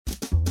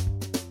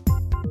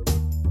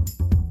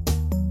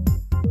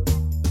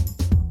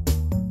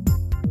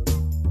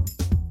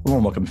Hello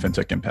and welcome to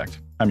FinTech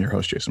Impact. I'm your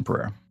host, Jason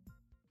Pereira.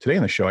 Today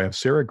on the show, I have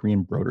Sarah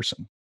Green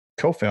Broderson,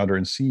 co-founder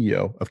and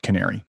CEO of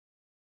Canary.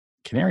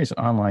 Canary is an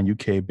online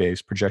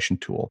UK-based projection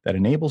tool that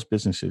enables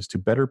businesses to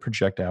better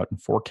project out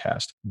and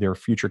forecast their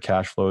future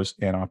cash flows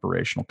and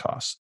operational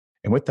costs.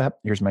 And with that,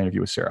 here's my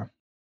interview with Sarah.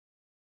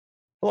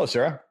 Hello,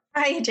 Sarah.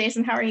 Hi,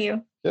 Jason. How are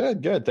you?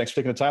 Good. Thanks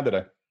for taking the time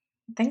today.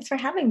 Thanks for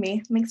having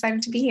me. I'm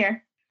excited to be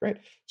here. Great.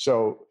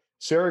 So,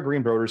 Sarah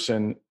Green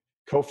Broderson,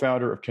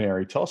 co-founder of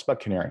Canary. Tell us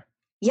about Canary.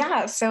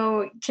 Yeah,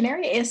 so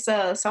Canary is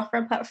a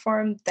software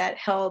platform that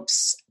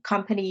helps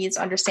companies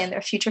understand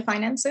their future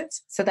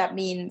finances. So that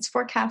means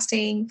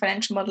forecasting,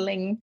 financial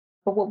modeling.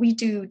 But what we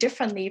do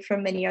differently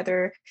from many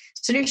other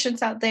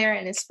solutions out there,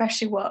 and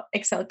especially what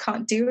Excel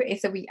can't do,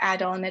 is that we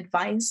add on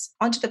advice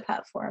onto the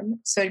platform.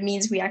 So it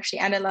means we actually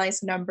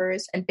analyze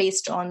numbers, and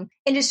based on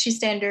industry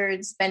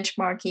standards,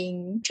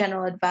 benchmarking,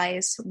 general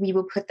advice, we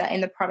will put that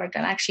in the product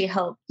and actually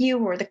help you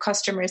or the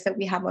customers that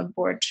we have on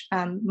board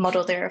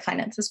model their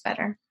finances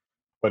better.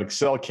 But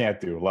Excel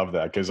can't do. Love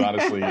that. Because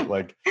honestly,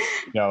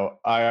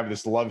 I have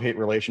this love-hate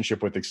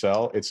relationship with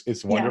Excel.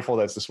 It's wonderful.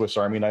 That's the Swiss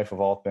Army knife of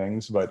all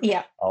things, but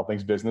all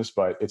things business,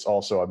 but it's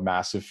also a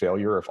massive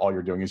failure if all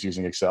you're doing is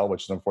using Excel,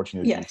 which is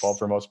unfortunately the default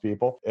for most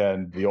people.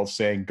 And the old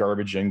saying,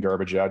 garbage in,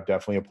 garbage out,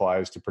 definitely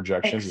applies to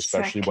projections,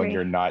 especially when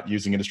you're not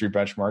using industry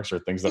benchmarks or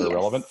things that are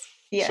relevant.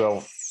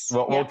 So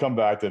we'll come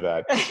back to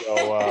that.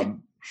 So,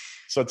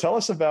 So tell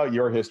us about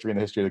your history and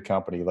the history of the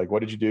company. Like, what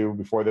did you do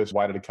before this?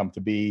 Why did it come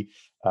to be?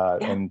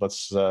 And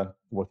let's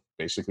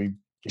basically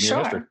give you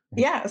history.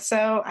 Yeah.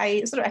 So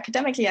I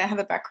academically, I have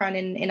a background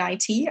in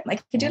IT. I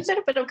can do a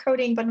little bit of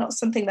coding, but not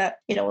something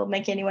that, will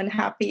make anyone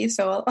happy.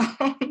 So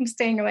I'm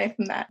staying away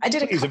from that. I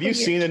did Have you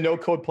seen the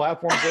no-code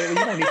platforms lately?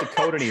 You don't need to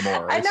code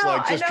anymore. It's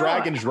like just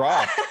drag and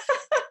drop.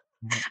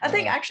 I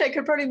think actually I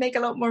could probably make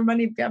a lot more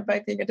money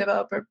by being a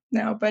developer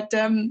now. But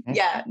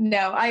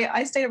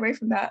I stayed away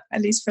from that, at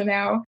least for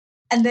now.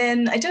 And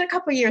then I did a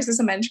couple of years as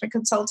a management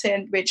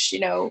consultant, which,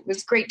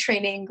 was great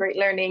training, great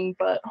learning,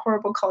 but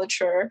horrible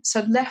culture. So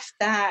I left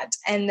that.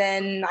 And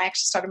then I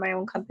actually started my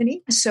own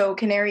company. So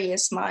Canary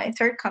is my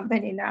third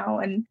company now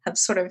and have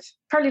sort of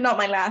probably not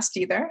my last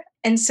either.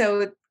 And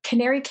so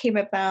Canary came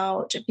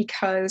about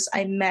because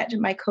I met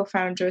my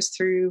co-founders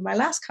through my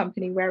last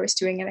company where I was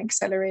doing an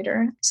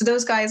accelerator. So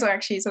those guys are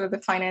actually sort of the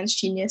finance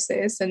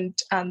geniuses, and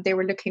they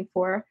were looking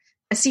for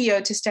a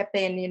CEO to step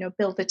in,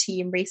 build the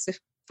team, raise the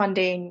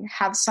funding,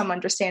 have some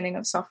understanding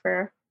of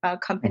software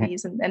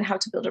companies and how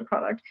to build a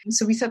product.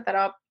 So we set that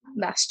up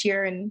last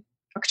year in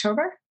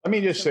October. Let me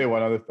just say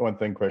one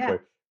thing quickly.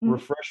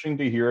 Refreshing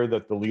to hear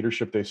that the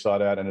leadership they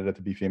sought out ended up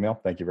to be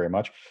female. Thank you very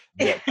much.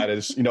 That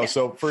is,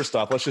 so first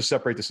off, let's just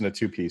separate this into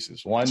two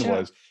pieces. One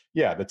was,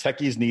 the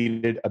techies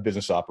needed a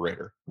business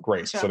operator.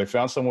 Great. So they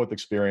found someone with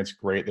experience.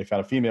 Great. They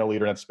found a female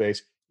leader in that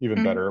space.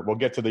 Even better. We'll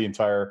get to the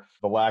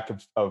lack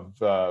of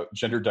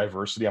gender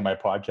diversity on my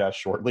podcast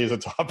shortly as a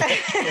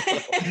topic.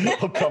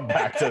 We'll come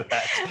back to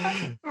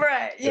that.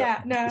 Right.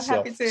 Yeah. No,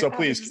 happy to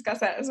please discuss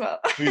that as well.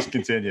 Please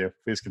continue.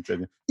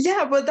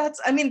 Yeah, well, that's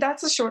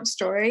a short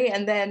story.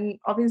 And then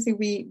obviously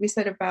we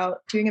set about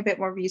doing a bit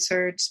more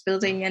research,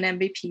 building an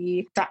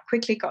MVP that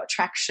quickly got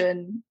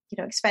traction,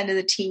 expanded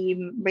the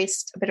team,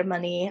 raised a bit of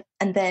money.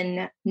 And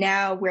then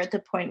now we're at the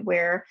point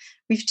where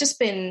we just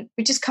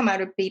come out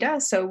of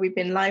beta. So we've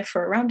been live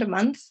for around a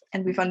month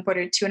and we've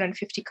onboarded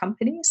 250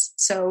 companies.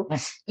 So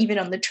even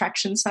on the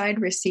traction side,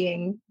 we're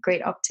seeing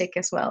great uptick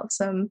as well.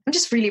 So I'm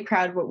just really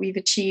proud of what we've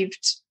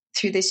achieved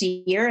through this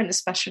year, and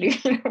especially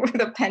with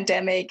the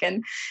pandemic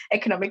and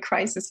economic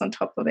crisis on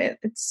top of it.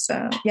 It's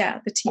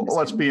the team. Well,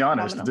 let's be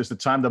honest. There's the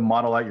time to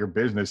model out your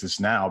business is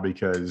now,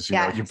 because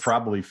you're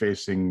probably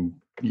facing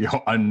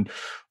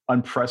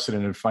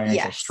unprecedented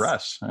financial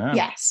stress. Yeah.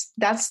 Yes,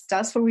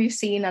 that's what we've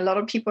seen. A lot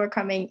of people are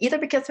coming either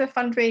because of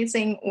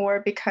fundraising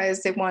or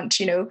because they want,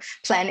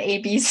 plan A,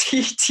 B,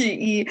 C, D,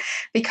 E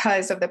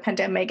because of the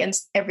pandemic, and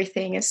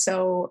everything is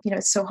so,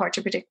 it's so hard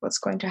to predict what's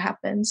going to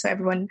happen. So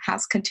everyone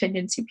has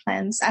contingency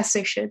plans, as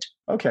they should.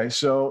 Okay,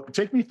 so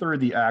take me through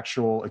the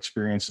actual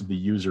experience of the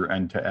user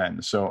end to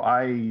end. So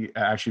I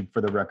actually,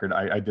 for the record,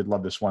 I did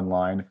love this one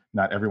line.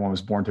 Not everyone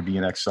was born to be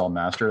an Excel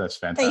master. That's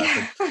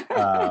fantastic.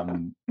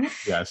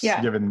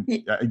 Given,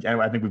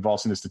 I think we've all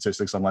seen the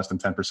statistics on less than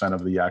 10%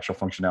 of the actual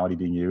functionality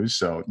being used.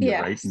 So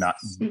you're right, not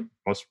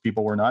most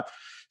people were not.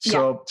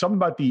 So tell me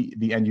about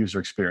the end user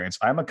experience.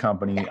 I'm a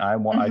company.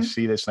 I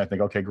see this and I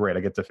think, okay, great.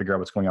 I get to figure out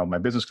what's going on with my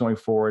business going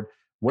forward.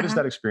 What does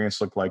that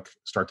experience look like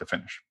start to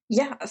finish?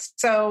 Yeah,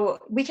 so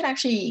we can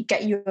actually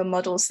get you a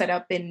model set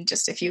up in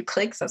just a few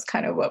clicks. That's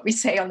kind of what we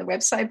say on the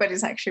website, but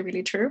it's actually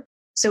really true.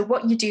 So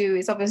what you do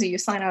is obviously you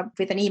sign up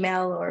with an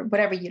email or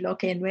whatever you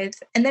log in with.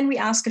 And then we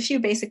ask a few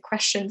basic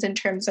questions in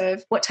terms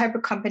of what type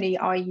of company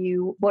are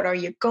you? What are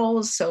your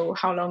goals? So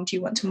how long do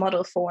you want to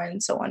model for,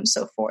 and so on and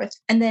so forth.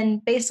 And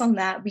then based on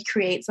that, we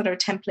create sort of a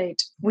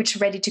template which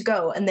is ready to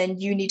go. And then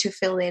you need to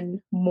fill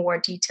in more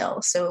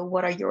detail. So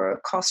what are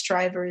your cost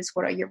drivers?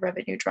 What are your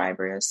revenue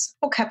drivers?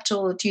 What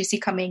capital do you see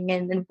coming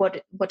in? And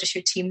what does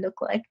your team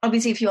look like?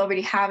 Obviously, if you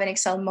already have an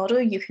Excel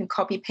model, you can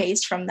copy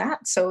paste from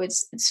that. So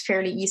it's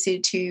fairly easy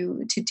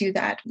to do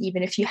that,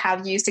 even if you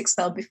have used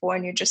Excel before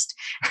and you're just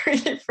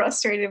really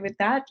frustrated with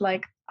that,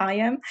 like I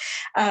am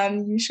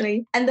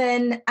usually. And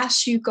then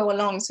as you go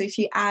along, so if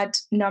you add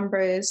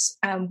numbers,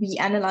 we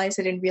analyze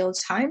it in real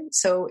time.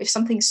 So if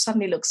something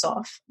suddenly looks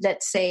off,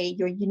 let's say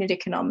your unit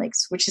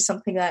economics, which is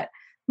something that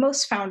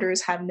most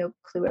founders have no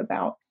clue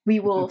about, we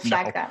will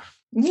flag that.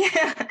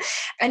 Yeah.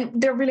 And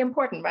they're really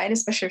important, right?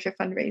 Especially if you're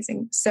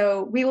fundraising.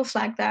 So we will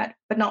flag that.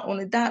 But not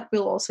only that,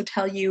 we'll also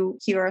tell you,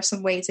 here are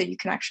some ways that you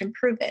can actually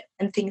improve it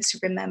and things to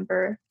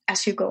remember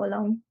as you go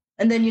along.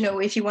 And then,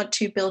 if you want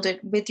to build it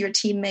with your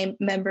team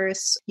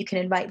members, you can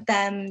invite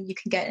them, you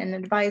can get an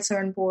advisor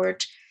on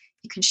board,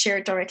 you can share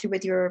it directly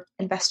with your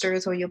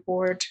investors or your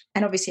board,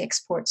 and obviously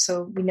export.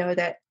 So we know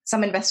that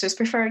some investors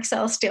prefer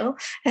Excel still.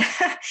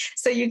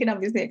 So you can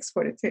obviously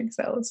export it to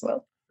Excel as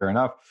well. Fair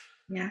enough.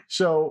 Yeah.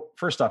 So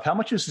first off, how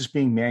much is this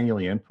being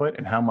manually input,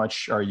 and how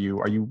much are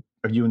you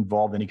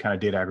involved in any kind of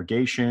data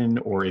aggregation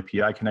or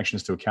API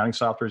connections to accounting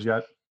softwares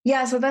yet?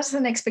 Yeah, so that's the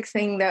next big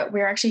thing, that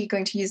we're actually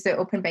going to use the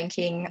open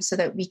banking so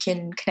that we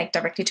can connect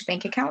directly to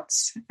bank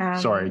accounts.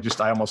 Sorry,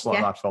 I almost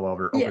fell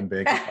over. Open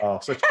banking. Oh,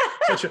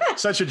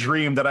 such a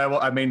dream that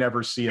I may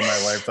never see in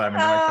my lifetime in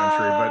my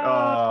country.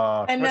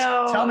 But I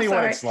know. Tell me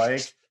what it's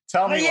like.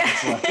 Tell me what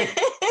it's like.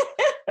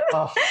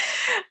 Oh.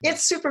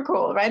 It's super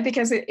cool, right?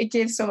 Because it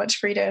gives so much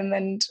freedom,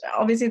 and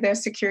obviously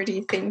there's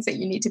security things that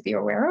you need to be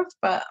aware of,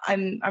 but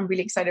I'm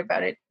really excited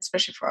about it,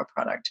 especially for our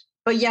product.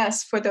 But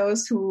yes, for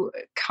those who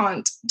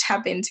can't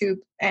tap into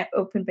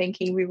open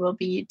banking, we will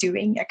be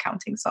doing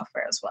accounting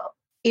software as well.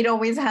 It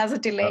always has a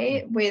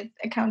delay with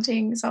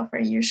accounting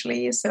software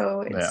usually,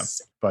 so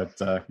it's...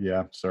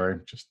 Yeah, sorry.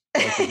 Just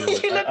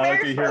you look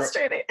very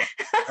frustrated.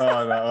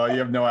 No, you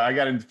have no. I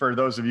got in, for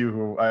those of you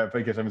who I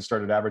think haven't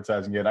started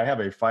advertising yet, I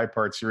have a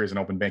 5-part series on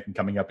open banking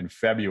coming up in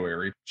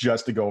February,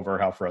 just to go over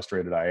how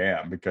frustrated I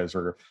am, because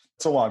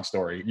it's a long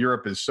story.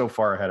 Europe is so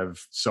far ahead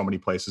of so many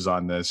places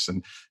on this,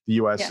 and the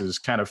US is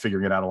kind of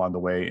figuring it out along the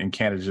way, and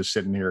Canada's just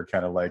sitting here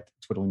kind of like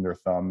twiddling their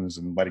thumbs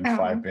and letting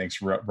 5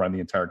 banks run the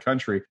entire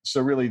country.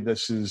 So really,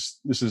 this is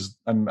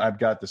I've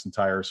got this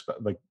entire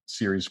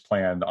series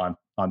planned on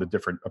the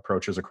different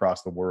approaches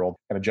across the world,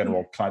 and a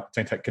general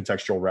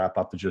contextual wrap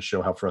up to just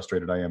show how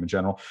frustrated I am in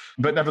general.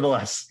 But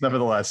nevertheless,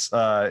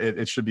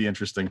 it should be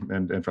interesting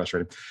and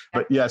frustrating.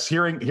 But yes,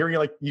 hearing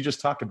like you just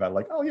talk about,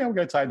 like, oh yeah, we're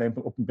going to tie in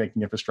open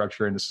banking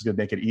infrastructure, and this is going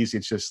to make it easy.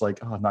 It's just like,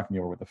 oh, knock me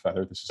over with a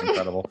feather. This is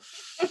incredible.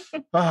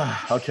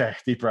 Okay,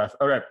 deep breath.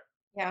 All right.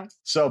 Yeah.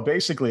 So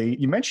basically,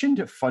 you mentioned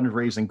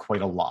fundraising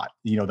quite a lot.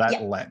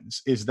 That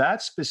lens. Is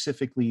that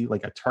specifically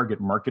like a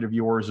target market of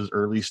yours as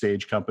early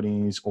stage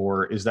companies,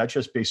 or is that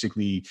just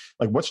basically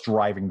like what's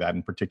driving that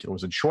in particular?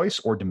 Was it choice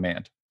or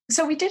demand?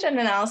 So we did an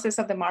analysis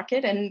of the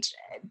market, and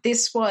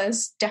this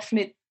was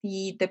definitely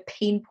the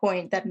pain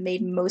point that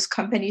made most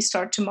companies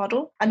start to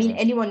model. I mean,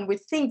 anyone would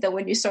think that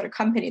when you start a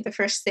company, the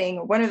first thing,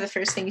 or one of the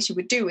first things you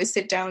would do is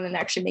sit down and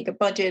actually make a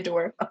budget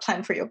or a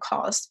plan for your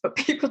cost, but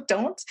people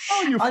don't.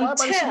 Oh, you fly by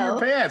the seat of your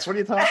pants. What are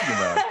you talking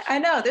about? I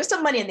know, there's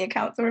some money in the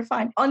account, so we're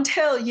fine.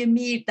 Until you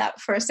meet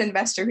that first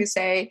investor who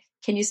say,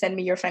 can you send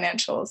me your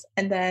financials?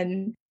 And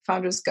then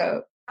founders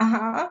go,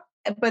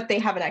 but they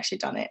haven't actually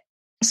done it.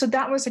 So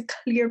that was a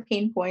clear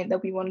pain point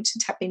that we wanted to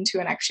tap into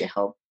and actually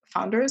help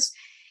founders.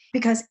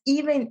 Because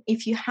even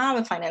if you have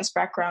a finance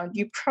background,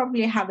 you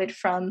probably have it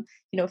from,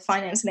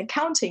 finance and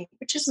accounting,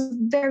 which is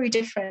very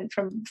different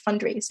from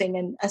fundraising.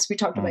 And as we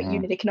talked about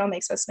unit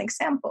economics as an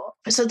example.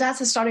 So that's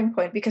a starting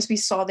point, because we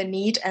saw the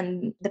need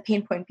and the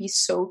pain point be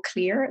so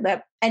clear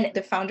and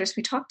the founders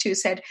we talked to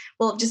said,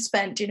 well, I've just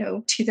spent,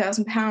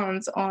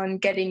 £2,000 on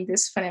getting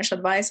this financial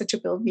advisor to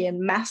build me a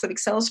massive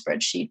Excel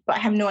spreadsheet, but I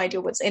have no idea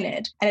what's in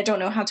it. And I don't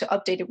know how to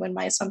update it when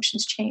my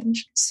assumptions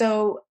change.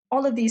 So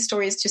all of these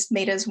stories just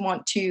made us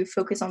want to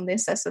focus on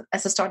this as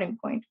a starting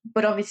point.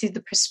 But obviously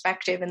the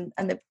perspective and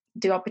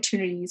the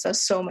opportunities are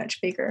so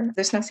much bigger.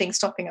 There's nothing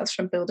stopping us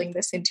from building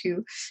this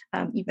into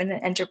even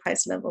an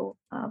enterprise level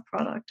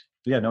product.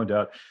 Yeah, no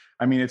doubt.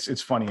 I mean,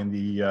 it's funny in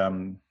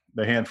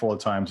the handful of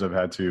times I've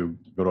had to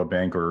go to a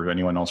bank or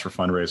anyone else for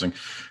fundraising,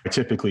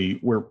 typically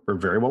we're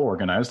very well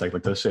organized. I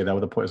like to say that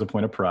as a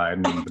point of pride,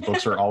 and the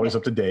books are always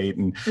up to date.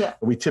 And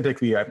we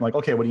typically, I'm like,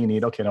 okay, what do you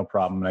need? Okay, no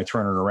problem. And I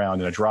turn it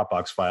around in a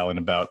Dropbox file in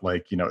about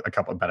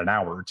about an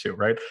hour or two,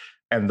 right?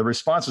 And the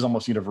response is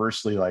almost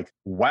universally like,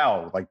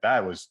 wow, like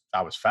that was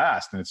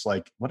fast. And it's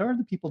like, what are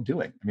the people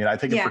doing? I mean, I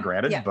take it for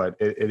granted, but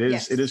it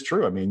is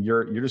true. I mean,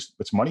 you're just,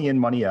 it's money in,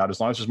 money out.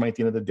 As long as there's money at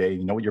the end of the day,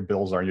 you know what your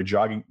bills are, you're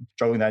juggling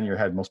that in your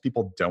head. Most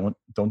people don't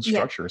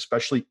structure,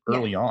 especially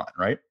early on,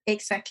 right?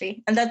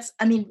 Exactly. And that's,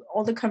 I mean,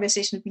 all the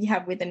conversations we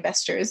have with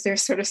investors, they're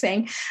sort of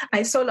saying,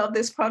 I so love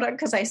this product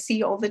because I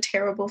see all the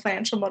terrible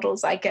financial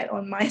models I get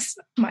on my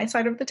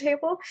side of the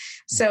table.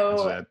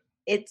 So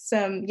it's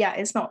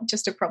it's not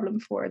just a problem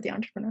for the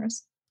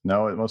entrepreneurs.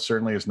 No, it most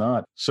certainly is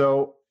not.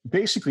 So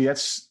basically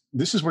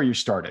this is where you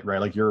started,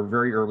 right? Like you're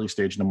very early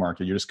stage in the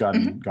market. You just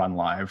gone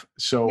live.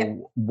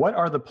 So what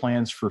are the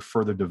plans for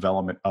further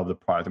development of the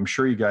product? I'm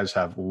sure you guys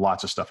have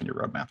lots of stuff in your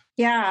roadmap.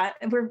 Yeah,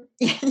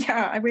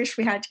 I wish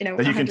we had,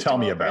 that you can tell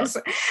me about.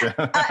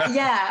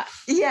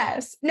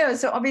 Yes. No,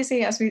 so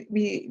obviously as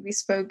we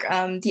spoke,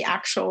 the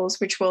actuals,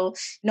 which will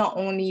not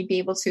only be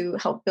able to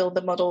help build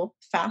the model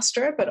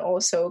faster, but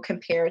also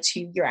compare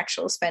to your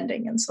actual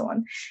spending and so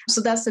on.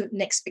 So that's the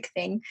next big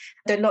thing.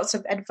 There are lots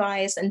of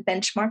advice and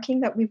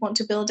benchmarking that we want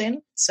to build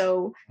in.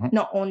 So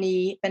not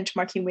only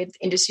benchmarking with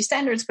industry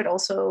standards, but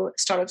also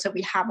startups that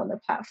we have on the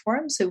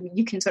platform. So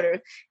you can sort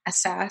of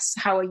assess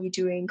how are you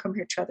doing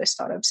compared to other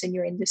startups in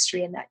your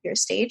industry and at your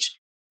stage,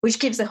 which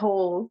gives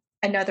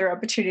another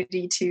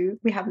opportunity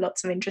we have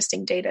lots of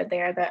interesting data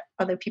there that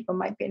other people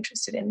might be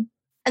interested in.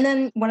 And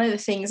then one of the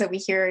things that we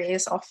hear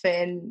is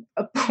often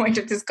a point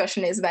of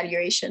discussion is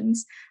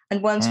valuations.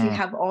 And once we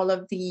have all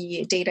of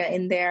the data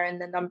in there and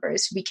the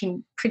numbers, we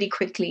can pretty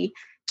quickly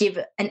give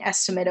an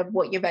estimate of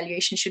what your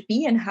valuation should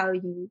be and how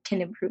you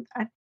can improve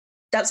that.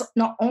 That's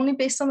not only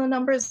based on the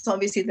numbers.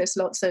 Obviously, there's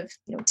lots of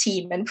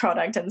team and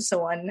product and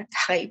so on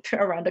hype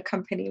around a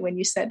company when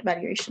you set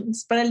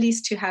valuations, but at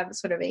least to have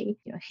sort of a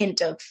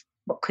hint of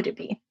what could it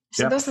be.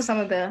 So those are some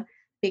of the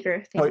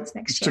bigger things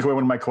next year. Took away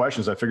one of my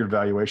questions. I figured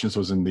valuations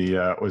was in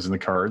the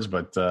cards,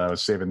 but I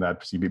was saving that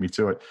because you beat me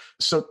to it.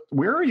 So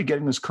where are you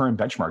getting this current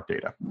benchmark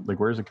data? Like,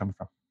 where is it coming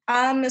from?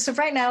 So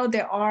right now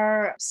there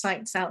are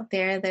sites out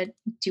there that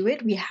do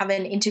it. We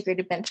haven't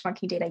integrated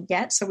benchmarking data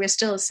yet. So we're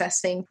still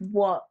assessing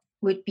what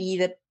would be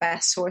the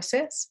best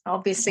sources.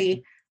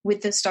 Obviously,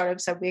 with the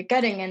startups that we're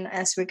getting, and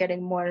as we're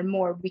getting more and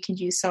more, we can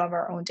use some of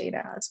our own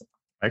data as well.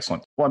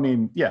 Excellent. Well, I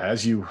mean,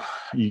 as you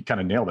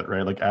kind of nailed it,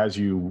 right? Like as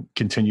you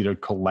continue to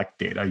collect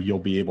data, you'll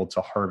be able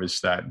to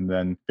harvest that and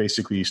then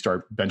basically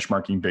start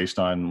benchmarking based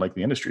on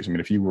likely industries. I mean,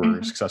 if you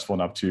were successful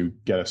enough to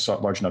get a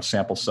large enough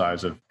sample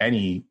size of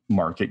any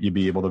market, you'd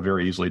be able to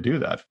very easily do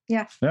that.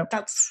 Yeah.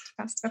 That's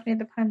definitely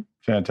the plan.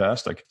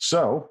 Fantastic.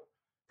 So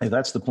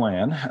that's the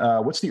plan.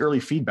 What's the early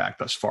feedback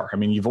thus far? I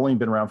mean, you've only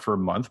been around for a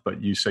month,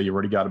 but you say you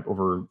already got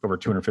over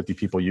 250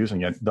 people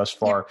using it thus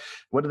far. Yeah.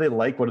 What do they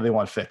like? What do they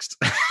want fixed?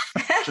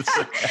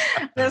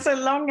 There's a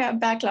long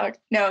backlog.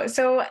 No,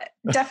 so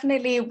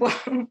definitely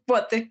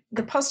what the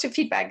positive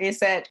feedback is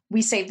that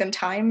we save them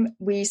time,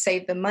 we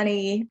save them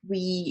money,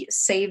 we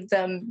save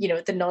them,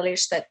 the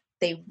knowledge that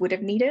they would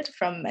have needed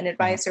from an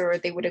advisor or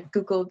they would have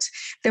Googled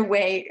their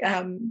way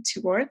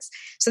towards.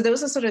 So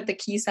those are sort of the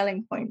key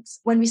selling points.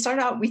 When we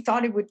started out, we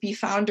thought it would be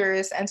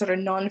founders and sort of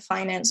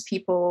non-finance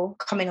people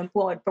coming on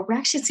board, but we're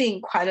actually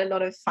seeing quite a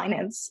lot of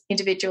finance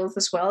individuals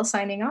as well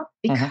signing up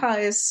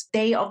because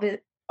they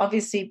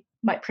obviously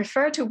might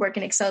prefer to work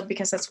in Excel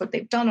because that's what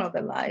they've done all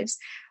their lives.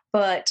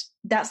 But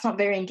that's not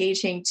very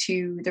engaging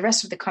to the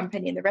rest of the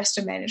company and the rest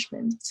of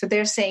management. So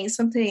they're saying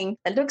something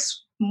that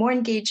looks more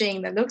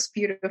engaging, that looks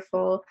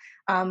beautiful,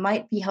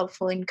 might be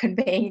helpful in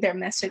conveying their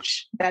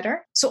message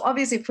better. So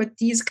obviously for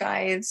these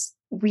guys,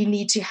 we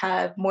need to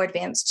have more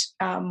advanced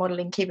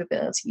modeling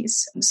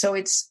capabilities. So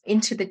it's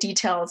into the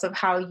details of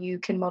how you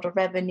can model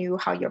revenue,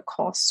 how your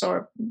costs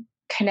are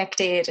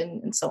connected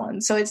and so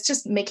on. So it's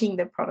just making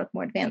the product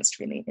more advanced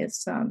really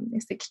is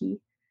the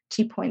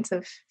key points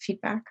of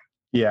feedback.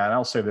 Yeah, and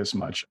I'll say this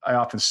much. I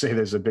often say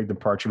there's a big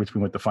departure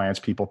between what the finance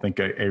people think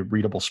a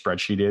readable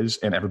spreadsheet is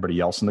and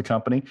everybody else in the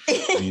company.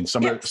 I mean,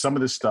 some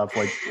of this stuff,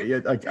 like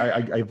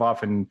I've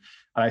often,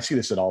 and I see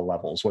this at all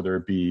levels, whether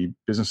it be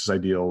businesses I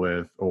deal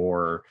with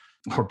or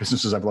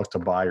businesses I've looked to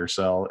buy or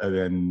sell. And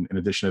then in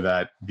addition to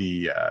that,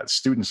 the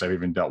students I've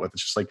even dealt with,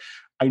 it's just like,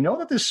 I know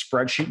that this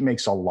spreadsheet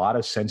makes a lot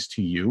of sense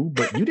to you,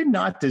 but you did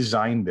not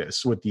design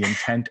this with the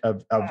intent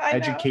of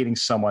educating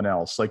someone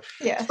else. Like,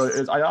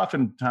 so I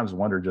oftentimes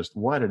wonder just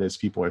what it is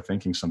people are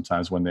thinking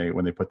sometimes when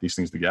they put these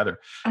things together.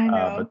 I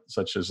know. But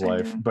such is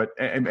life. But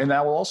and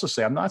I will also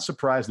say, I'm not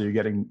surprised that you're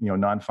getting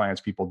non-finance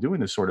people doing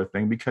this sort of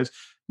thing, because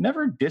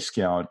never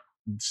discount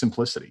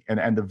simplicity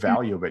and the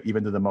value of it,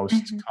 even to the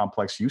most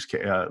complex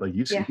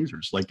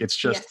users. Like it's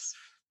just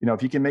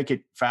if you can make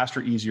it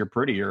faster, easier,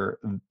 prettier.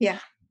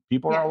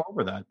 People are all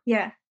over that.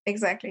 Yeah,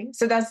 exactly.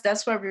 So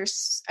that's why we're,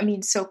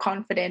 so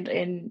confident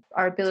in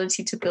our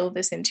ability to build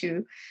this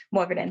into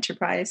more of an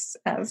enterprise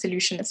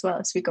solution as well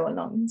as we go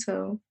along.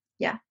 So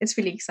yeah, it's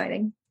really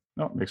exciting.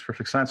 No, it makes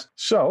perfect sense.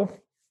 So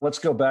let's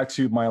go back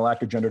to my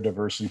lack of gender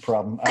diversity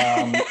problem.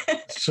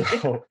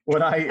 So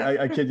when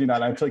I kid you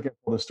not, I've told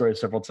this story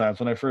several times.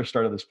 When I first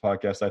started this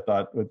podcast, I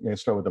thought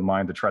start with the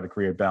mind to try to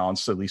create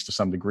balance, at least to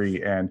some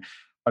degree. And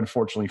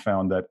unfortunately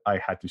found that I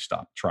had to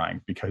stop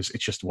trying because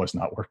it just was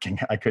not working.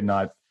 I could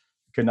not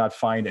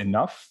find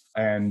enough.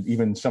 And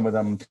even some of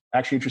them,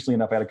 actually, interestingly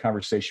enough, I had a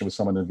conversation with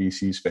someone in the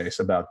VC space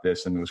about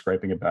this and was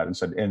griping about it and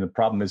said, and the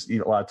problem is a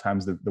lot of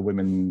times the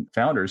women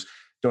founders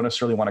don't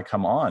necessarily want to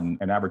come on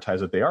and advertise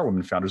that they are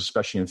women founders,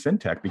 especially in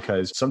fintech,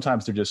 because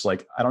sometimes they're just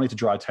like, I don't need to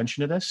draw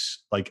attention to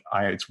this. Like,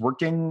 it's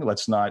working.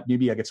 Let's not,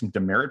 maybe I get some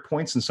demerit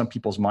points in some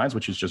people's minds,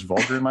 which is just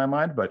vulgar in my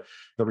mind. But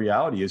the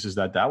reality is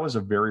that was a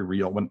very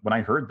real, when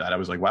I heard that, I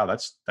was like, wow,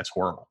 that's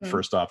horrible.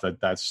 First off,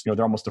 that's,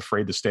 they're almost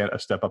afraid to step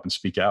up and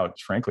speak out.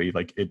 Frankly,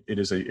 like it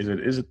is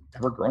an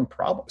ever growing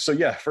problem. So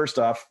yeah, first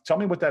off, tell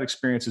me what that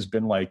experience has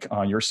been like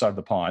on your side of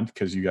the pond,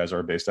 because you guys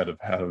are based out of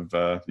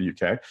the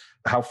UK.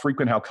 How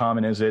frequent, how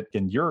common is it?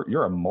 And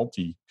you're a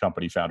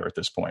multi-company founder at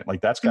this point.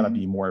 Like that's got to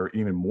be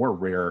even more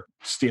rare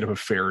state of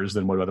affairs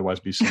than what would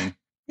otherwise be seen.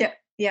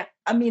 Yeah.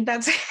 I mean,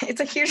 it's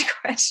a huge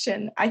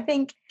question. I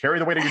think carry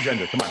the weight of your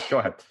gender. Come on, go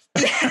ahead.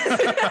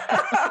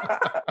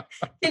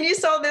 Can you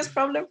solve this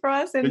problem for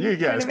us? Can you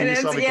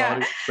solve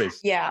equality, please?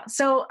 Yeah.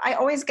 So I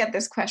always get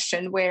this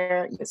question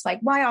where it's like,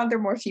 why aren't there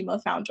more female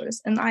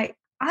founders? And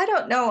I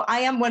don't know. I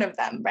am one of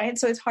them, right?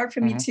 So it's hard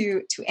for me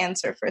to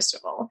answer, first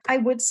of all. I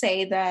would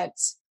say that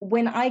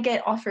when I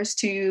get offers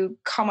to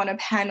come on a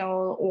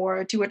panel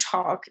or do a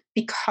talk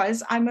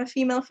because I'm a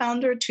female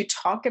founder to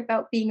talk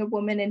about being a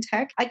woman in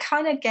tech, I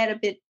kind of get a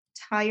bit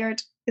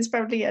tired. Is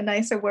probably a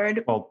nicer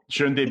word. Well,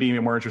 shouldn't they be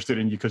more interested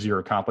in you because of your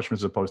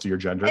accomplishments as opposed to your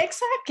gender?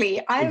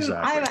 Exactly.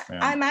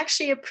 I'm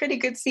actually a pretty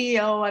good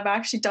CEO. I've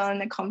actually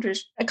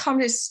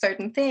accomplished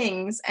certain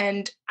things,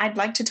 and I'd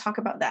like to talk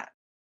about that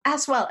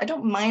as well. I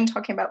don't mind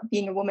talking about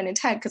being a woman in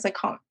tech because I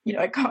can't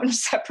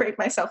separate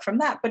myself from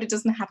that, but it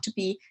doesn't have to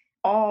be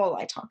all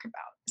I talk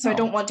about. So I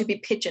don't want to be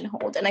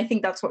pigeonholed. And I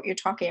think that's what you're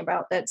talking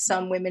about, that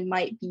some women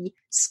might be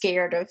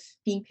scared of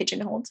being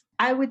pigeonholed.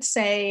 I would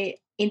say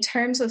in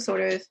terms of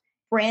sort of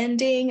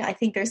branding, I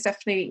think there's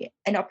definitely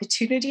an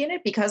opportunity in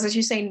it because, as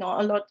you say,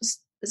 not a lot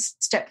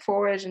step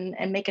forward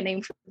and make a name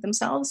for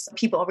themselves.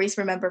 People always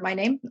remember my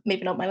name,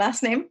 maybe not my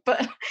last name,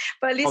 but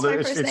at least my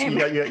first name.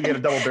 You get a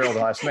double-barreled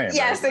last name.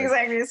 Yes, right?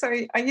 Exactly.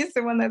 So I use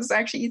the one that's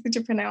actually easy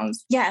to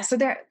pronounce. Yeah, so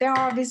there are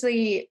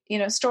obviously,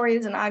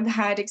 stories, and I've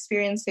had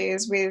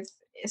experiences with,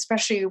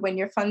 especially when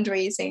you're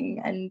fundraising,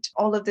 and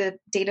all of the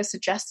data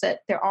suggests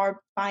that there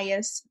are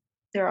bias,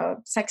 there are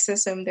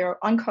sexism, there are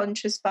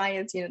unconscious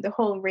bias, the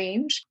whole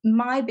range.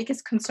 My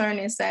biggest concern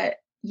is that,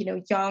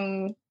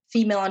 young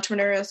female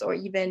entrepreneurs or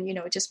even,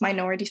 just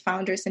minority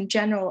founders in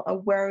general are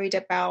worried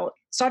about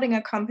starting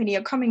a company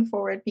or coming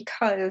forward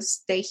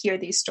because they hear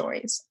these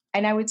stories.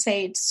 And I would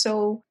say it's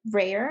so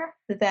rare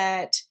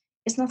that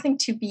it's nothing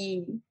to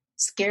be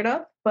scared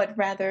of, but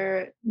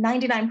rather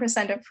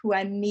 99% of who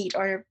I meet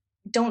or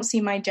don't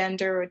see my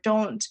gender or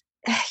don't,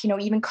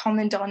 even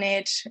comment on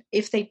it.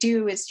 If they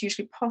do, it's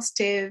usually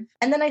positive.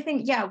 And then I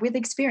think, with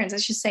experience,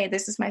 as you say,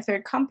 this is my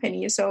third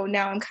company. So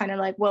now I'm kind of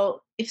like,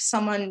 well, if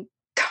someone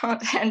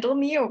can't handle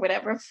me or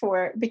whatever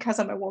because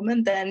I'm a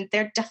woman, then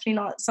they're definitely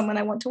not someone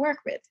I want to work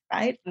with,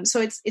 right?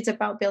 So it's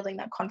about building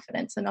that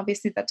confidence, and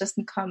obviously that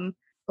doesn't come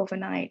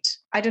overnight.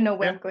 I don't know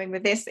where I'm going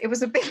with this. It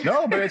was a big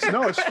no, but it's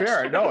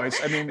fair. No,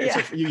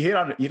 you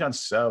hit on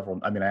several.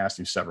 I mean, I asked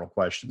you several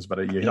questions, but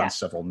you hit on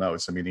several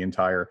notes. I mean, the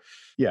entire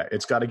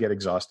it's got to get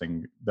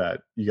exhausting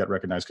that you get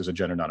recognized as a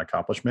gender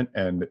non-accomplishment,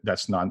 and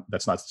that's not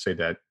to say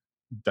that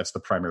that's the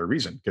primary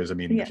reason, because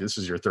if this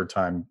is your third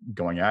time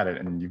going at it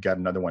and you've got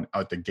another one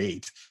out the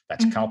gate,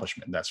 that's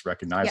accomplishment, that's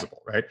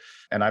recognizable, right?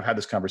 And I've had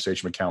this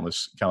conversation with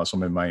countless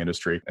women in my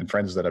industry and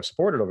friends that I've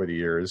supported over the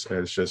years. And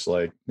it's just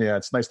like,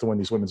 it's nice to win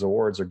these women's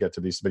awards or get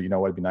to these, but you know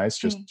what would be nice?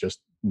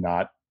 Just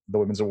not the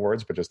women's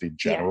awards, but just the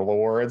general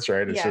awards,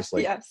 right? It's just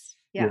like,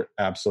 you're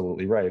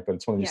absolutely right. But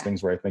it's one of these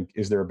things where I think,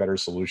 is there a better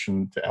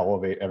solution to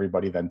elevate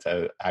everybody than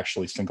to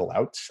actually single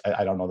out?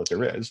 I don't know that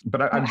there is,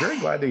 but I'm very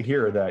glad to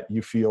hear that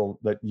you feel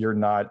that you're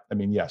not,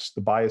 yes, the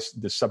bias,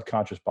 the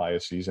subconscious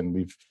biases, and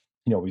we've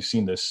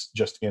seen this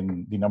just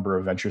in the number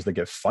of ventures that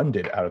get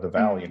funded out of the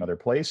Valley and other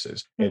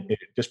places. It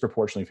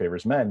disproportionately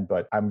favors men,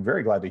 but I'm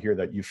very glad to hear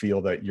that you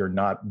feel that you're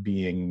not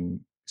being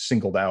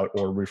singled out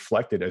or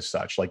reflected as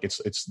such. Like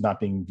it's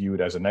not being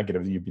viewed as a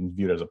negative, you've been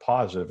viewed as a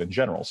positive in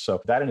general. So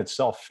that in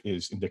itself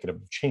is indicative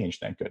of change,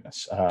 thank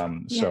goodness.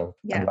 So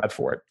I'm glad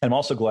for it. I'm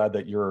also glad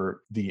that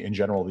you're the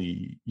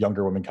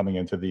younger women coming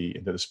into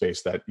the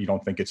space, that you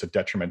don't think it's a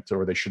detriment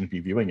or they shouldn't be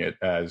viewing it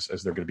as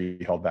they're going to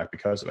be held back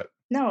because of it.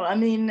 No,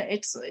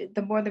 it's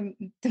the more the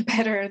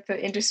better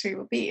the industry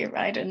will be,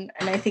 right? And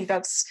I think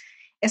that's,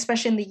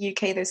 especially in the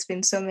UK, there's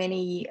been so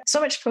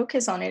much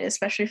focus on it,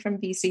 especially from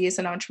VCs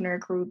and entrepreneur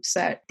groups,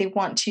 that they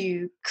want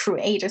to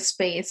create a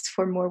space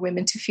for more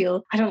women to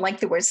feel, I don't like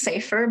the word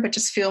safer, but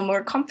just feel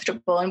more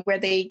comfortable, and where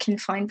they can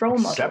find role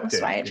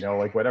models, right?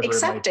 Like whatever.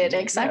 Accepted,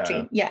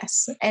 exactly. Yeah.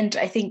 Yes. And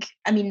I think,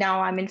 now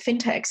I'm in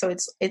fintech, so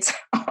it's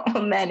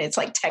all men. It's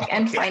like tech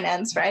and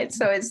finance, right?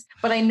 So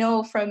but I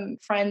know from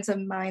friends of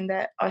mine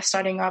that are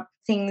starting up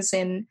things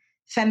in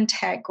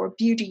femtech or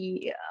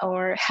beauty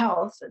or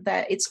health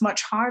that it's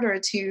much harder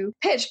to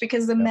pitch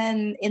because the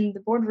men in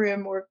the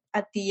boardroom or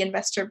at the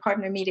investor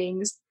partner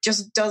meetings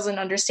just doesn't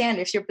understand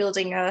if you're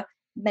building a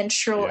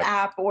menstrual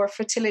app or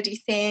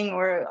fertility thing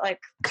or like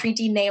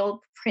 3D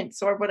nail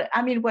prints or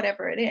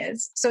whatever it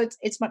is. So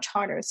it's much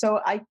harder. So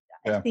I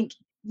think,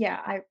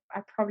 I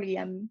probably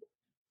am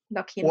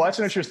lucky. Well, that's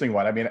an interesting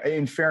one. I mean,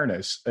 in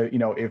fairness,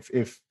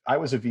 if I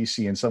was a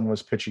VC and someone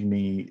was pitching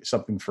me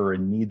something for a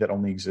need that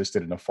only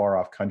existed in a far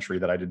off country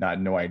that I did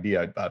not know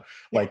idea about,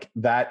 like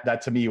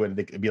that to me would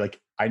be like,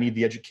 I need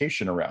the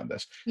education around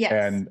this. Yes.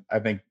 And I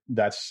think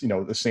that's,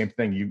 the same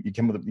thing. You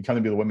come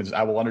to be the women's,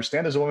 I will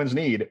understand there's a women's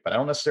need, but I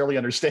don't necessarily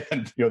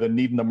understand, the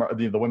need in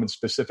the women's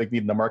specific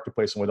need in the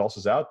marketplace and what else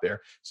is out there.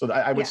 So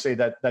I would say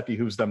that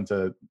behooves them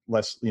to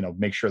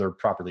make sure they're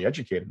properly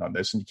educated on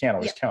this, and you can't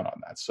always count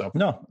on that. So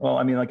no, well,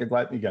 I mean, like, I'm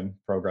glad, again,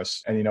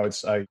 progress. And,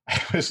 I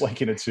was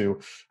liking it to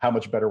how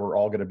much better we're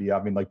all going to be.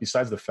 I mean, like,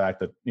 besides the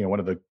fact that,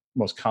 one of the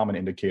most common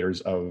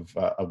indicators of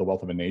the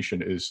wealth of a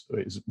nation is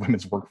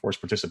women's workforce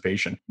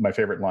participation. My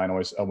favorite line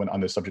always when on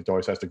this subject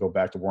always has to go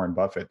back to Warren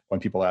Buffett when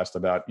people asked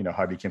about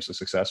how he became so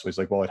successful. He's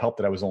like, well, it helped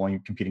that I was only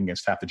competing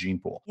against half the gene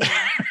pool.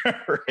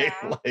 Right? Yeah.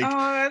 Like,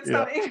 that's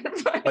not even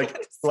funny.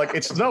 Like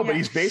it's no, but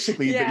he's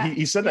basically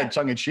he said that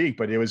tongue in cheek,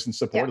 but it was in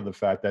support of the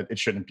fact that it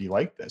shouldn't be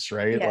like this,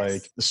 right? Yes.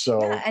 Like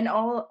so, and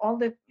all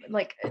the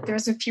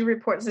there's a few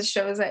reports that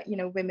shows that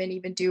women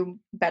even do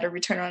better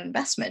return on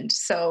investment,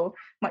 so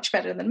much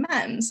better than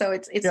men. So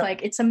it's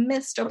like it's a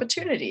missed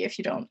opportunity if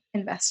you don't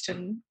invest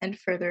in and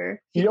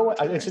further. You know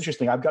what? It's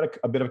interesting. I've got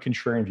a bit of a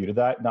contrarian view to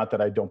that. Not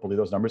that I don't believe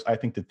those numbers. I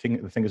think the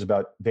thing is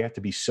about they have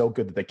to be so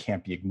good that they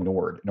can't be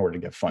ignored in order to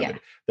get funded.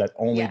 That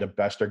only the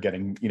best are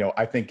getting.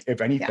 I think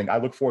if anything, I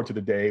look forward to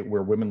the day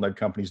where women-led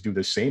companies do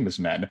the same as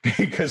men,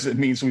 because it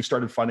means we've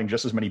started funding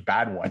just as many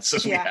bad ones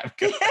as we have.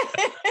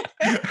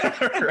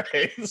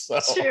 Right. So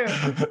true.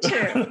 That's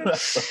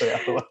the way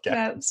I look at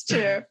it. That's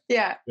true.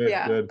 Yeah.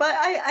 Good. But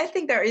I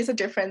think there is a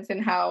difference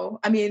in how,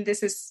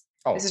 this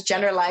is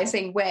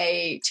generalizing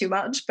way too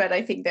much, but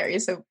I think there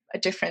is a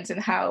difference in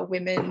how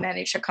women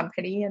manage a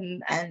company,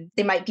 and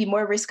they might be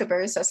more risk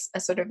averse as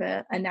sort of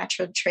a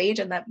natural trait.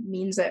 And that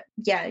means that,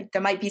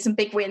 there might be some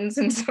big wins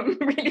and some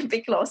really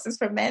big losses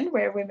for men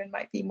where women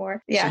might be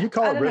more. So you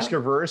call it risk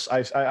averse.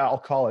 I'll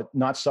call it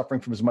not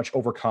suffering from as much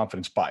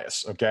overconfidence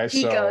bias. Okay.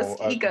 Egos.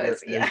 Thank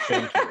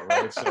you.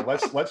 Right. So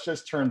let's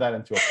just turn that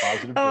into a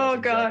positive. Oh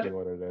God. Exactly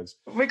what it is.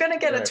 We're going to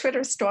get a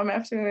Twitter storm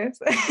after this.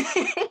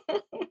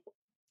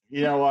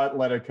 You know what?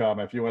 Let it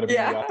come. If you want to be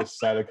on the opposite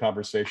side of the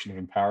conversation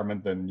of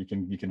empowerment, then you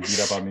can beat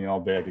up on me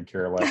all day. I could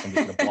care less. I'm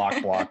just going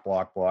to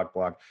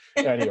block.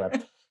 Anyway,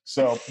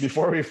 so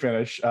before we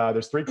finish,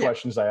 there's 3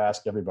 questions I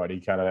ask everybody,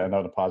 kind of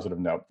on a positive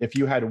note. If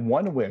you had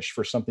one wish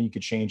for something you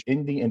could change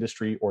in the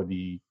industry or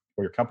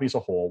your company as a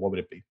whole, what would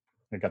it be?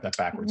 I got that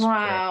backwards.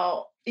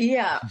 Wow. Right?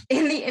 Yeah.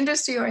 In the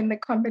industry or in the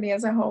company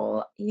as a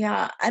whole.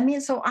 Yeah.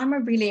 So I'm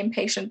a really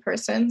impatient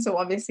person. So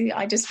obviously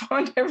I just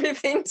want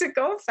everything to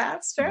go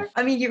faster.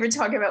 You were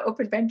talking about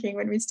open banking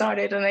when we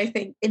started. And I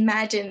think,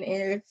 imagine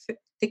if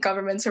the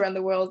governments around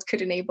the world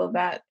could enable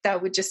that.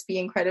 That would just be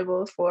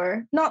incredible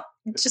for not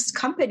just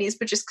companies,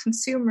 but just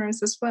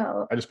consumers as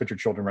well. I just picture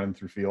children running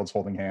through fields,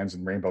 holding hands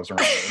and rainbows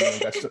around.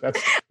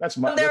 That's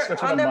my,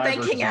 that's on their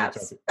banking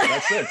apps.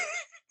 That's it.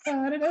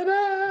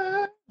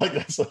 Like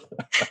that's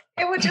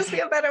it would just be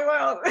a better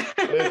world.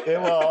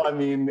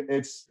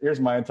 Here's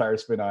my entire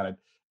spin on it.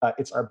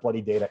 It's our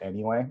bloody data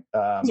anyway.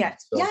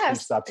 Yes. So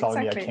please stop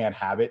telling me I can't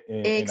have it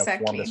in a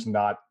form that's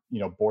not,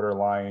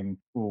 borderline.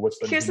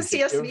 Here's the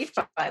CSV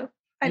file.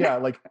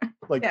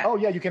 Oh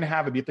yeah, you can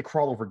have it. You have to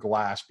crawl over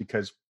glass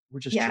because we're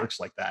just jerks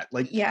like that.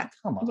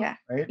 Come on. Yeah.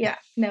 Right? Yeah.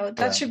 No,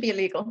 that should be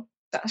illegal.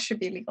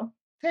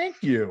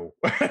 Thank you.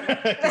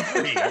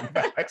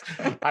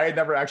 I had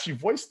never actually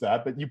voiced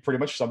that, but you pretty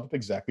much summed up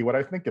exactly what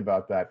I think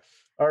about that.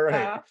 All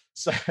right.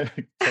 So,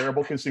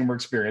 terrible consumer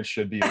experience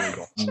should be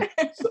illegal.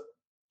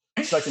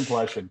 Second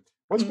question.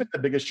 What's been the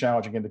biggest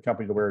challenge in the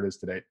company to where it is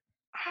today?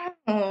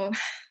 Oh,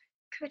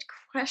 good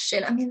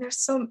question. There's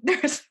so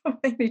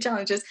many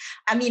challenges.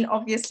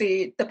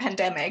 Obviously the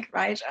pandemic,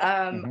 right?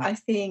 I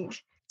think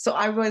so.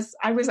 I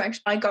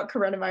got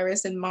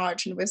coronavirus in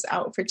March and was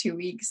out for 2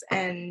 weeks,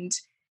 and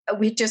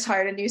we just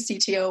hired a new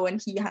CTO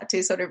and he had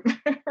to sort of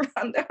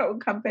run the whole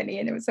company,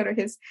 and it was sort of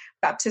his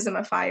baptism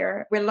of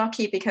fire. We're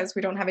lucky because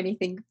we don't have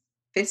anything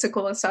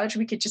physical as such.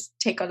 We could just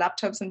take our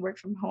laptops and work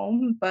from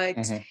home. But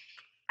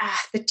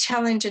the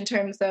challenge in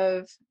terms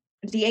of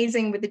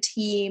liaising with the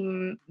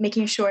team,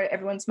 making sure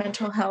everyone's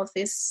mental health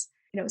is,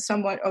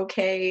 somewhat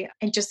okay,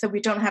 and just that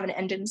we don't have an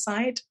end in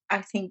sight,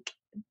 I think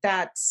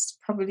that's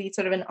probably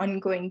sort of an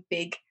ongoing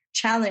big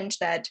challenge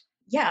that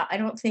I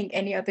don't think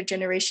any other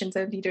generations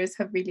of leaders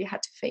have really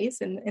had to face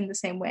in the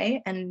same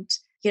way. And,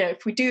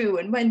 if we do,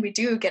 and when we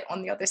do get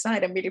on the other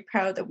side, I'm really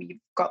proud that we've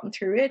gotten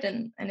through it.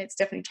 And it's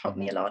definitely taught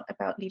me a lot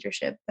about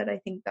leadership. But I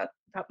think that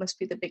must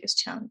be the biggest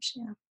challenge.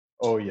 Yeah.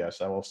 Oh yes,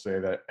 I will say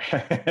that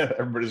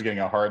everybody's getting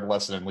a hard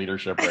lesson in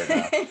leadership right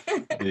now.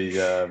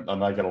 I'm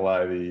not gonna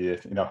lie.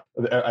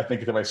 I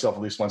think to myself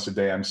at least once a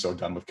day, I'm so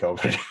done with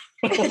COVID.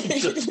 I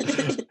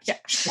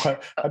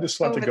just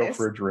want to go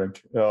for a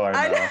drink. Oh,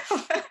 I know.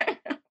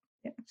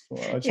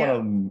 I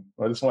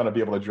just want to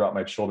be able to drop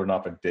my children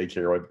off at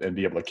daycare and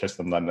be able to kiss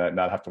them and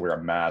not have to wear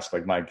a mask.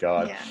 Like, my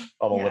God,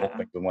 all the little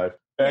things in life.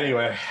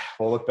 Anyway,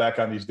 we'll look back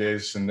on these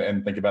days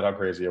and think about how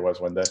crazy it was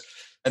one day.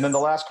 And then the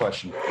last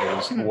question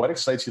is, what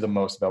excites you the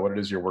most about what it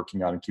is you're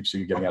working on and keeps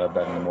you getting out of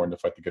bed in the morning to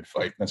fight the good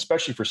fight? And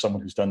especially for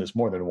someone who's done this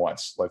more than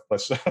once. Like,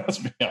 let's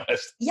be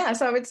honest. Yeah,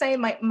 so I would say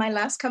my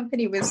last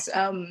company was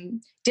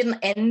didn't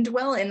end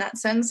well in that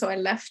sense. So I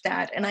left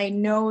that. And I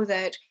know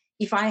that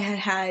if I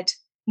had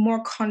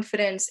more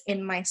confidence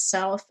in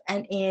myself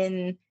and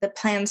in the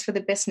plans for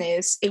the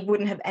business, it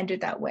wouldn't have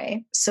ended that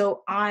way.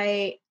 So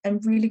I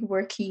am really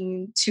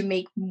working to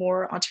make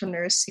more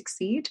entrepreneurs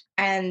succeed.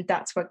 And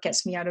that's what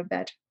gets me out of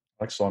bed.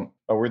 Excellent.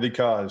 A worthy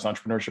cause.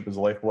 Entrepreneurship is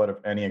the lifeblood of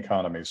any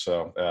economy.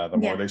 So the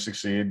more they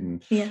succeed.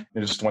 And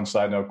just one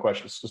side note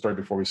question, story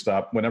before we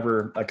stop.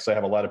 Whenever, because I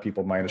have a lot of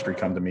people in my industry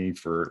come to me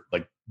for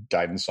like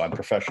guidance on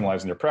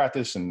professionalizing their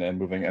practice and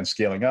moving and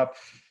scaling up.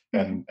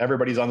 And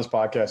everybody's on this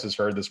podcast has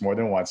heard this more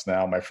than once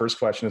now. My first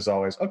question is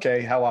always, okay,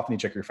 how often do you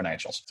check your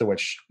financials? To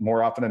which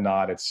more often than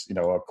not, it's,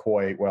 a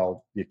coy,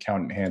 well, the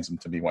accountant hands them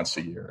to me once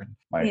a year. And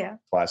my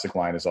classic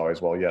line is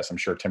always, well, yes, I'm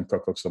sure Tim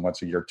Cook looks at them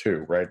once a year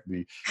too, right?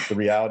 The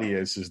reality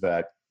is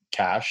that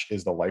cash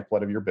is the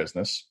lifeblood of your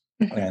business.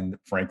 And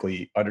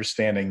frankly,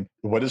 understanding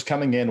what is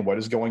coming in, what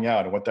is going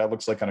out, and what that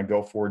looks like on a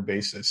go-forward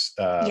basis.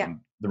 The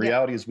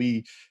reality is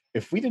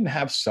if we didn't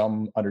have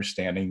some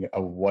understanding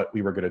of what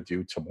we were going to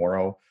do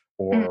tomorrow,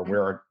 or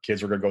where our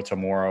kids are going to go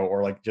tomorrow,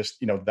 or like just,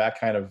 that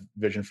kind of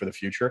vision for the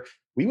future,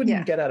 we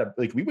wouldn't get out of,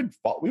 like, we would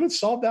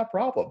solve that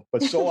problem.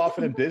 But so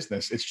often in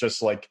business, it's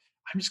just like,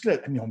 I'm just going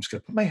to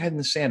put my head in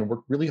the sand and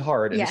work really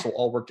hard and this will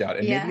all work out.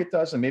 And maybe it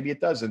does, and maybe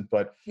it doesn't,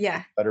 but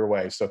better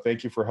way. So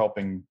thank you for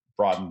helping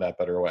broaden that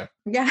better way.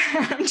 Yeah,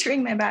 I'm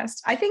doing my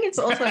best. I think it's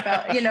also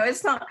about,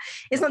 it's not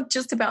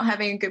just about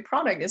having a good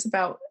product. It's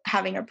about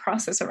having a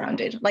process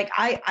around it. Like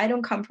I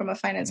don't come from a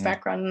finance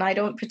background, and I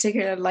don't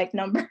particularly like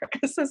numbers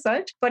as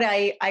such, but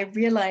I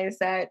realize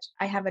that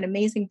I have an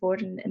amazing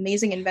board and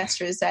amazing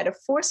investors that have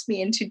forced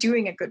me into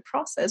doing a good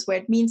process, where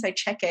it means I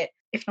check it,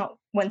 if not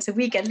once a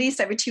week, at least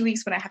every 2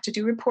 weeks when I have to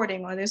do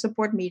reporting, or there's a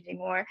board meeting,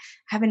 or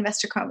have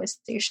investor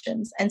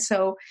conversations. And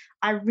so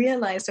I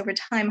realized over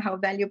time how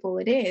valuable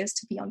it is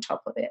to be on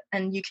top of it.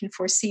 And you can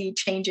foresee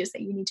changes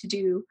that you need to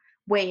do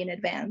way in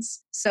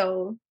advance.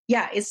 So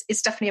yeah, it's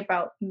definitely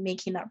about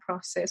making that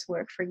process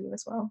work for you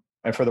as well.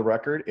 And for the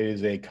record, it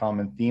is a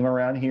common theme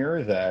around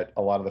here that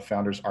a lot of the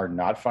founders are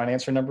not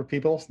finance or number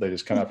people. They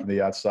just come up from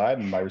the outside.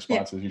 And my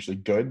response is usually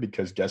good,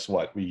 because guess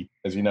what? We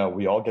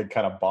all get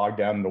kind of bogged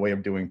down in the way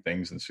of doing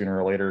things. And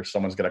sooner or later,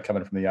 someone's going to come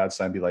in from the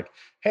outside and be like,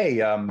 hey,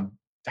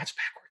 that's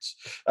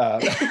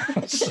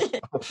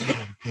backwards.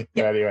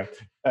 Anyway,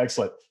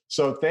 excellent.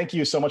 So thank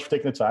you so much for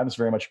taking the time. It's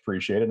very much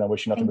appreciated. And I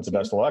wish you nothing but the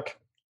best of luck.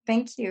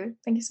 Thank you.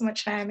 Thank you so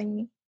much for having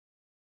me.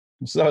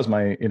 So that was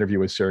my interview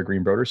with Sarah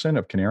Green Brodersen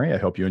of Canary. I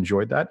hope you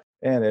enjoyed that.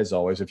 And as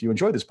always, if you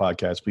enjoyed this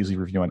podcast, please leave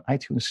a review on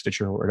iTunes,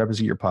 Stitcher, or wherever you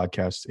get your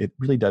podcasts. It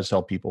really does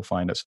help people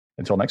find us.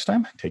 Until next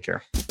time, take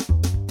care.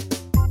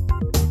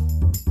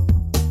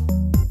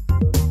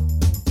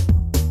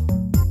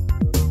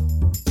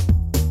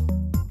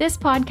 This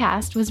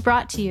podcast was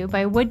brought to you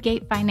by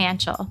Woodgate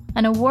Financial,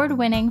 an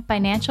award-winning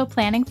financial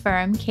planning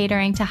firm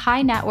catering to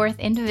high net worth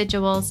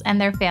individuals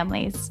and their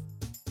families.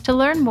 To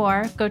learn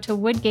more, go to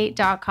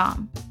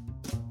woodgate.com.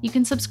 You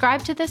can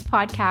subscribe to this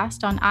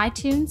podcast on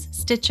iTunes,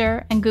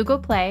 Stitcher, and Google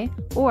Play,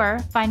 or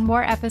find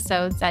more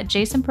episodes at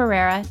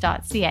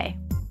jasonpereira.ca.